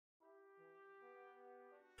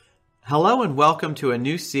Hello and welcome to a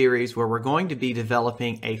new series where we're going to be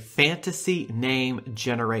developing a fantasy name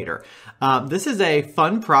generator. This is a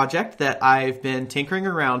fun project that I've been tinkering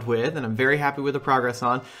around with and I'm very happy with the progress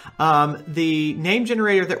on. The name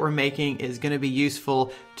generator that we're making is going to be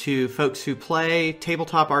useful to folks who play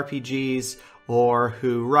tabletop RPGs or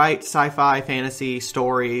who write sci-fi fantasy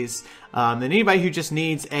stories, and anybody who just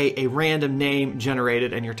needs a random name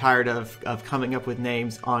generated and you're tired of coming up with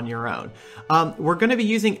names on your own. We're going to be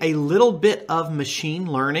using a little bit of machine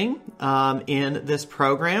learning in this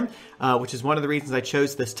program, which is one of the reasons I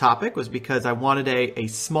chose this topic, was because I wanted a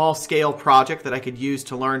small scale project that I could use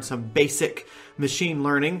to learn some basic machine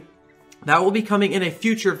learning. That will be coming in a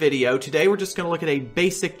future video. Today we're just going to look at a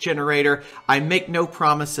basic generator. I make no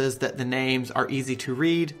promises that the names are easy to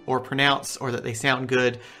read or pronounce or that they sound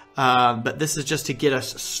good, but this is just to get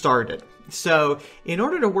us started. So in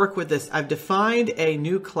order to work with this, I've defined a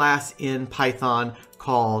new class in Python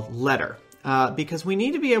called letter, because we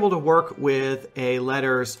need to be able to work with a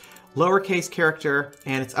letter's lowercase character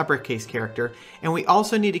and its uppercase character, and we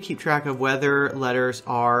also need to keep track of whether letters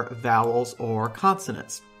are vowels or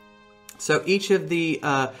consonants. So each of the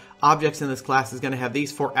objects in this class is going to have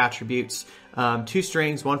these four attributes, two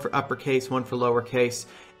strings, one for uppercase, one for lowercase,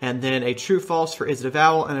 and then a true-false for is it a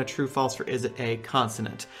vowel and a true-false for is it a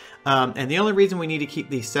consonant. And the only reason we need to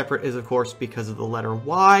keep these separate is, of course, because of the letter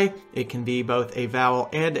Y. It can be both a vowel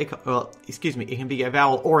and it can be a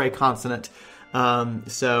vowel or a consonant.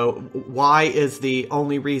 So Y is the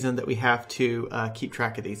only reason that we have to keep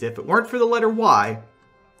track of these. If it weren't for the letter Y,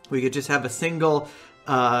 we could just have a single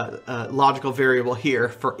logical variable here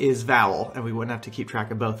for is vowel, and we wouldn't have to keep track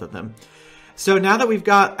of both of them. So now that we've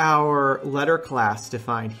got our letter class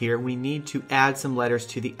defined here, we need to add some letters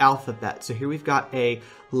to the alphabet. So here we've got a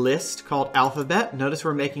list called alphabet. Notice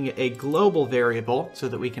we're making it a global variable so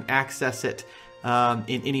that we can access it in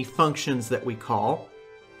any functions that we call.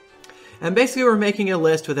 And basically we're making a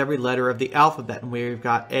list with every letter of the alphabet. And we've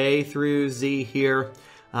got A through Z here.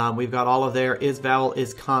 We've got all of their is vowel,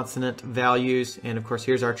 is consonant values, and of course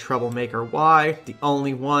here's our troublemaker Y, the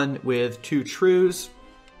only one with two trues.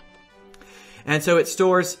 And so it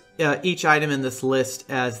stores each item in this list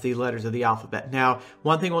as the letters of the alphabet. Now,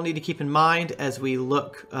 one thing we'll need to keep in mind as we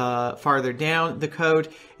look farther down the code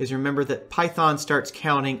is remember that Python starts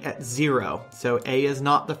counting at 0. So A is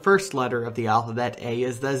not the first letter of the alphabet, A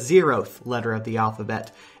is the 0th letter of the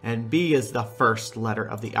alphabet, and B is the first letter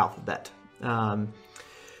of the alphabet.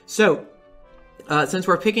 So, since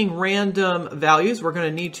we're picking random values, we're going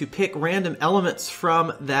to need to pick random elements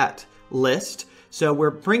from that list. So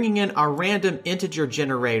we're bringing in our random integer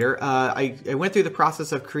generator. I went through the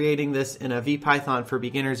process of creating this in a VPython for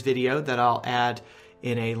Beginners video that I'll add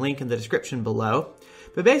in a link in the description below.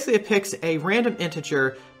 But basically it picks a random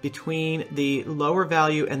integer between the lower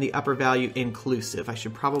value and the upper value inclusive. I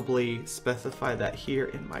should probably specify that here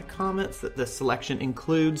in my comments, that the selection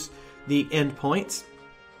includes the endpoints.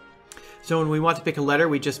 So when we want to pick a letter,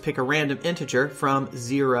 we just pick a random integer from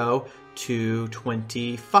 0 to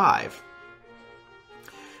 25.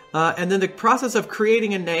 And then the process of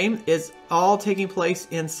creating a name is all taking place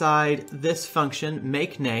inside this function,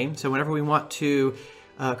 make name. So whenever we want to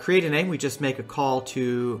create a name, we just make a call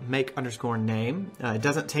to make_name. It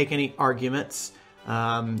doesn't take any arguments,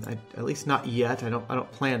 at least not yet. I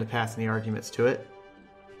don't plan to pass any arguments to it.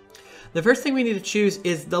 The first thing we need to choose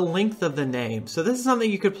is the length of the name. So this is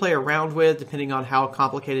something you could play around with depending on how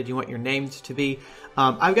complicated you want your names to be.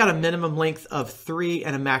 I've got a minimum length of 3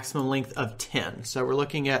 and a maximum length of 10. So we're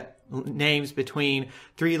looking at names between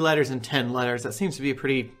 3 letters and 10 letters. That seems to be a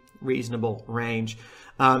pretty reasonable range.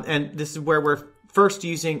 And this is where we're first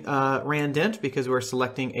using randint because we're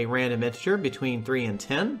selecting a random integer between 3 and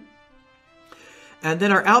 10. And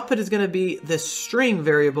then our output is going to be this string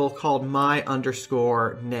variable called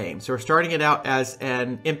my_name. So we're starting it out as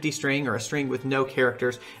an empty string or a string with no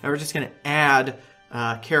characters. And we're just going to add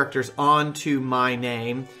characters onto my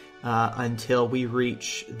name until we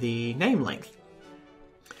reach the name length.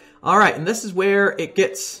 All right, and this is where it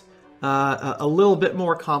gets a little bit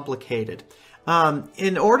more complicated.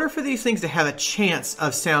 In order for these things to have a chance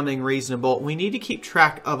of sounding reasonable, we need to keep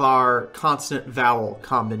track of our consonant-vowel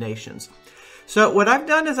combinations. So what I've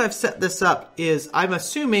done as I've set this up is I'm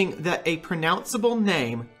assuming that a pronounceable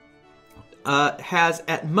name has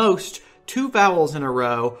at most 2 vowels in a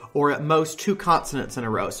row or at most 2 consonants in a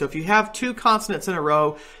row. So if you have 2 consonants in a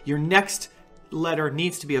row, your next letter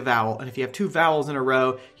needs to be a vowel. And if you have two vowels in a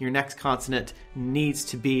row, your next consonant needs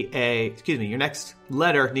to be your next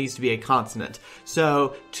letter needs to be a consonant.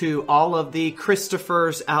 So to all of the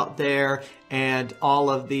Christophers out there and all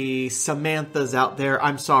of the Samanthas out there,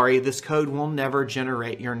 I'm sorry, this code will never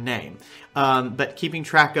generate your name. But keeping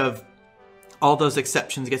track of all those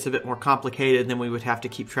exceptions gets a bit more complicated. Then we would have to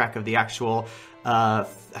keep track of the actual, I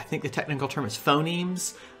think the technical term is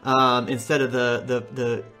phonemes, instead of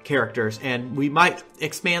the characters. And we might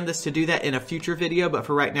expand this to do that in a future video, but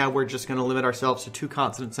for right now, we're just going to limit ourselves to two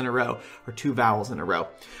consonants in a row or two vowels in a row,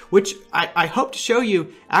 which I hope to show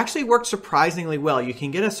you actually works surprisingly well. You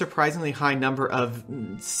can get a surprisingly high number of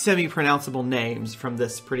semi-pronounceable names from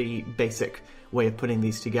this pretty basic way of putting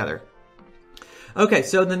these together. Okay,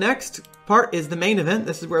 so the next part is the main event.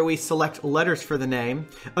 This is where we select letters for the name.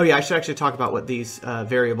 Oh yeah, I should actually talk about what these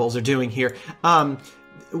variables are doing here.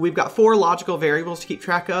 We've got 4 logical variables to keep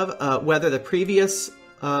track of. Whether the previous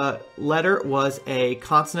letter was a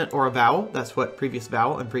consonant or a vowel. That's what previous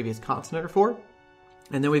vowel and previous consonant are for.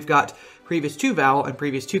 And then we've got previous 2 vowel and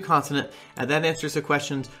previous 2 consonant, and that answers the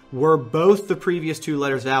questions, were both the previous 2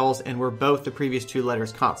 letters vowels and were both the previous 2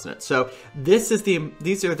 letters consonants. So these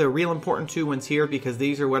are the real important 2 ones here, because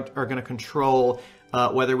these are what are going to control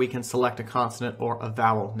whether we can select a consonant or a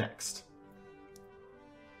vowel next.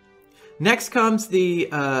 Next comes the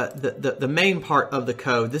main part of the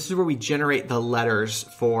code. This is where we generate the letters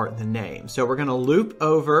for the name. So we're going to loop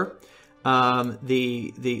over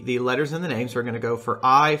the letters in the name. So we're going to go for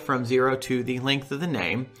I from 0 to the length of the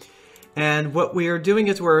name. And what we are doing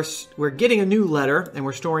is we're getting a new letter and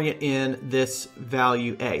we're storing it in this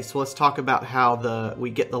value A. So let's talk about how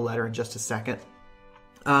we get the letter in just a second.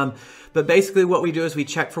 But basically what we do is we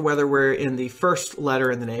check for whether we're in the first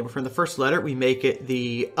letter in the name. If we're in the first letter, we make it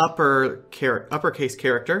the uppercase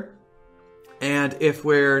character. And if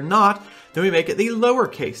we're not, then we make it the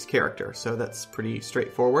lowercase character. So that's pretty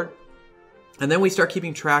straightforward. And then we start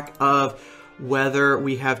keeping track of whether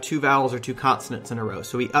we have 2 vowels or 2 consonants in a row.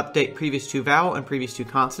 So we update previous 2 vowel and previous 2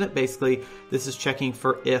 consonant. Basically, this is checking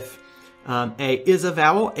for if A is a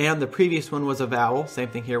vowel and the previous one was a vowel. Same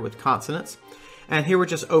thing here with consonants. And here we're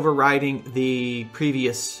just overriding the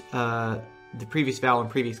previous vowel and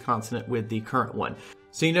previous consonant with the current one.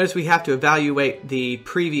 So you notice we have to evaluate the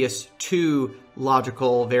previous 2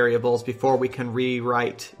 logical variables before we can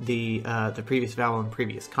rewrite the previous vowel and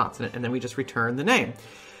previous consonant, and then we just return the name.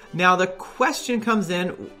 Now the question comes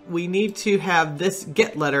in, we need to have this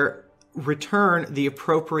get letter return the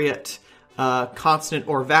appropriate consonant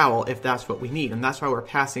or vowel if that's what we need, and that's why we're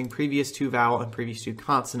passing previous 2 vowel and previous 2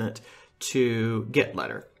 consonant to get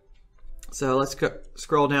letter. So let's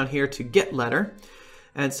scroll down here to get letter.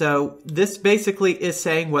 And so this basically is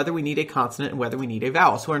saying whether we need a consonant and whether we need a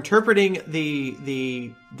vowel. So we're interpreting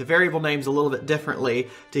the variable names a little bit differently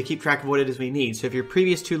to keep track of what it is we need. So if your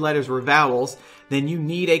previous 2 letters were vowels, then you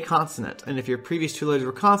need a consonant. And if your previous 2 letters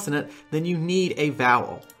were consonant, then you need a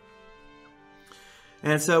vowel.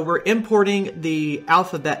 And so we're importing the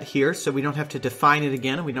alphabet here, so we don't have to define it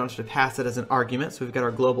again, and we don't have to pass it as an argument. So we've got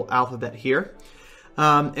our global alphabet here.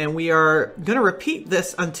 And we are going to repeat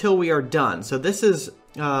this until we are done. So this is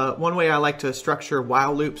one way I like to structure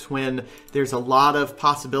while loops when there's a lot of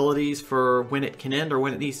possibilities for when it can end or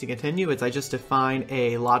when it needs to continue. Is I just define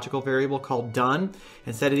a logical variable called done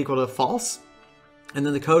and set it equal to false. And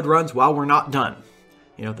then the code runs while we're not done.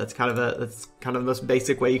 You know, that's kind of the most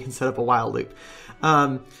basic way you can set up a while loop.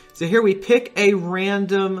 So here we pick a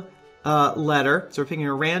random letter. So we're picking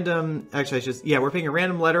a random, we're picking a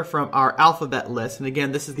random letter from our alphabet list. And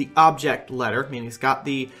again, this is the object letter, meaning it's got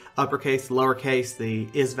the uppercase, lowercase, the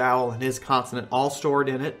is vowel, and is consonant all stored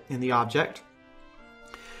in it in the object.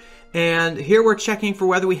 And here we're checking for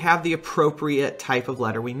whether we have the appropriate type of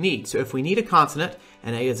letter we need. So if we need a consonant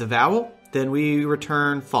and A is a vowel, then we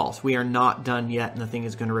return false. We are not done yet and the thing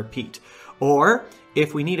is going to repeat. Or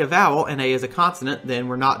if we need a vowel and A is a consonant, then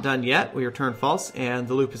we're not done yet. We return false and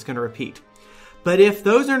the loop is going to repeat. But if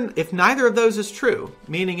neither of those is true,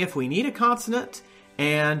 meaning if we need a consonant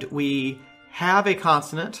and we have a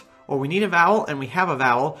consonant, or we need a vowel and we have a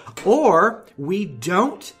vowel, or we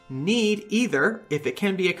don't need either, if it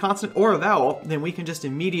can be a consonant or a vowel, then we can just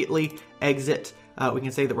immediately exit. We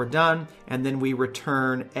can say that we're done, and then we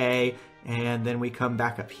return A, and then we come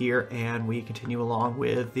back up here and we continue along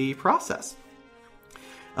with the process.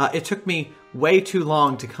 It took me way too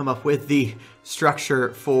long to come up with the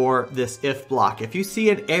structure for this if block. If you see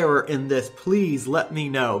an error in this, please let me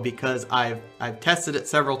know, because I've tested it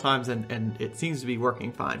several times and it seems to be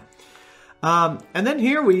working fine. And then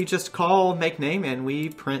here we just call make name and we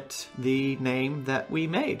print the name that we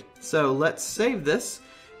made. So let's save this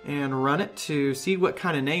and run it to see what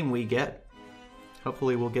kind of name we get.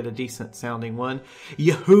 Hopefully we'll get a decent sounding one.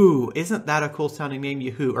 Yahoo! Isn't that a cool sounding name?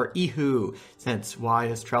 Yahoo! Or Ehoo, since Y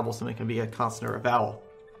is troublesome, it can be a consonant or a vowel.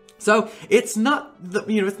 So it's not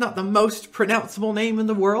it's not the most pronounceable name in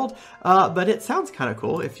the world, but it sounds kind of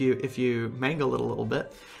cool if you mangle it a little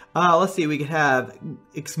bit. Let's see, we could have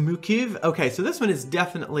Xmukiv. Okay, so this one is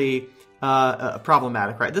definitely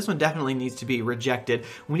problematic, right? This one definitely needs to be rejected.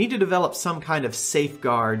 We need to develop some kind of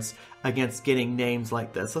safeguards against getting names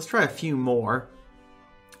like this. Let's try a few more.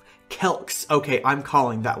 Kelks. Okay, I'm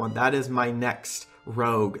calling that one. That is my next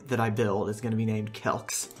rogue that I build, is going to be named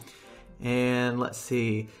Kelks. And let's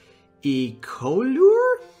see.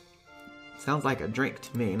 Ecolure? Sounds like a drink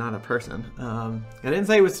to me, not a person. I didn't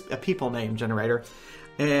say it was a people name generator.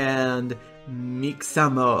 And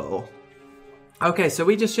Mixamo. Okay, so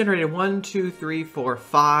we just generated 1, 2, 3, 4,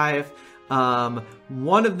 5.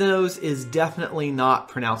 One of those is definitely not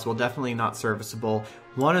pronounceable, definitely not serviceable.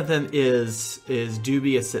 One of them is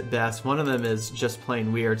dubious at best. One of them is just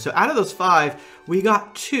plain weird. So out of those 5, we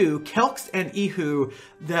got 2, Kelks and Ehoo,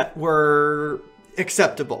 that were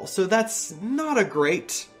acceptable. So that's not a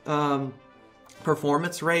great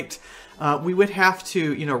performance rate. We would have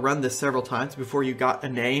to, run this several times before you got a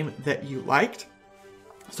name that you liked.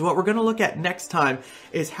 So what we're going to look at next time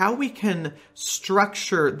is how we can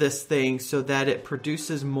structure this thing so that it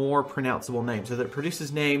produces more pronounceable names, so that it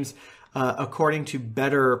produces names according to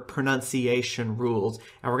better pronunciation rules.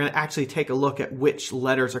 And we're going to actually take a look at which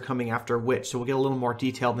letters are coming after which. So we'll get a little more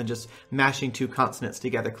detailed than just mashing 2 consonants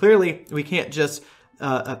together. Clearly, we can't just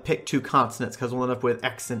pick 2 consonants, because we'll end up with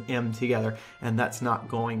X and M together, and that's not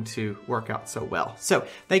going to work out so well. So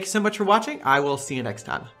thank you so much for watching. I will see you next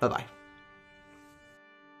time. Bye-bye.